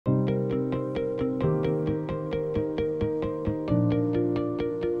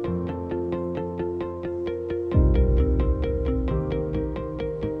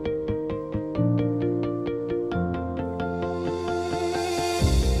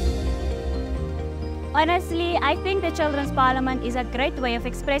Honestly, I think the Children's Parliament is a great way of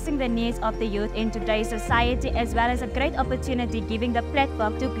expressing the needs of the youth in today's society, as well as a great opportunity giving the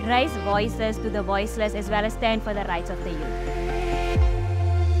platform to raise voices to the voiceless, as well as stand for the rights of the youth.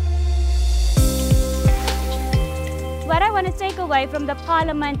 What I want to take away from the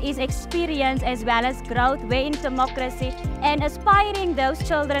Parliament is experience as well as growth within democracy, and aspiring those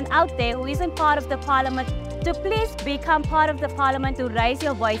children out there who isn't part of the Parliament to please become part of the Parliament, to raise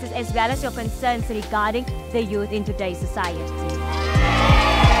your voices as well as your concerns regarding the youth in today's society.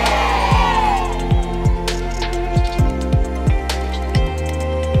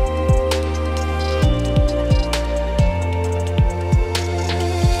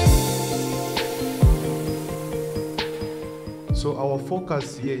 So our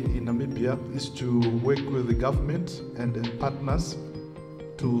focus here in Namibia is to work with the government and partners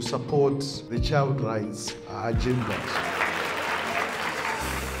to support the child rights agenda.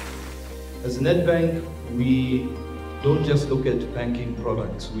 As Nedbank, we don't just look at banking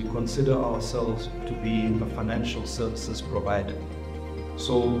products. We consider ourselves to be a financial services provider.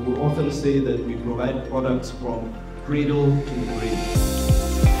 So we often say that we provide products from cradle to the grave.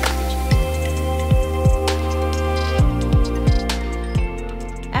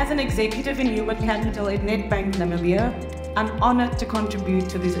 As an executive in human capital at Nedbank Namibia, I'm honored to contribute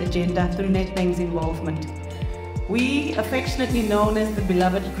to this agenda through Nedbank's involvement. We, affectionately known as the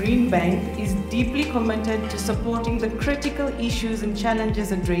beloved Green Bank, is deeply committed to supporting the critical issues and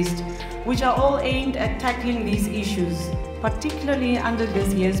challenges addressed, which are all aimed at tackling these issues, particularly under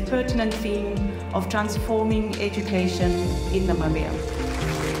this year's pertinent theme of transforming education in Namibia.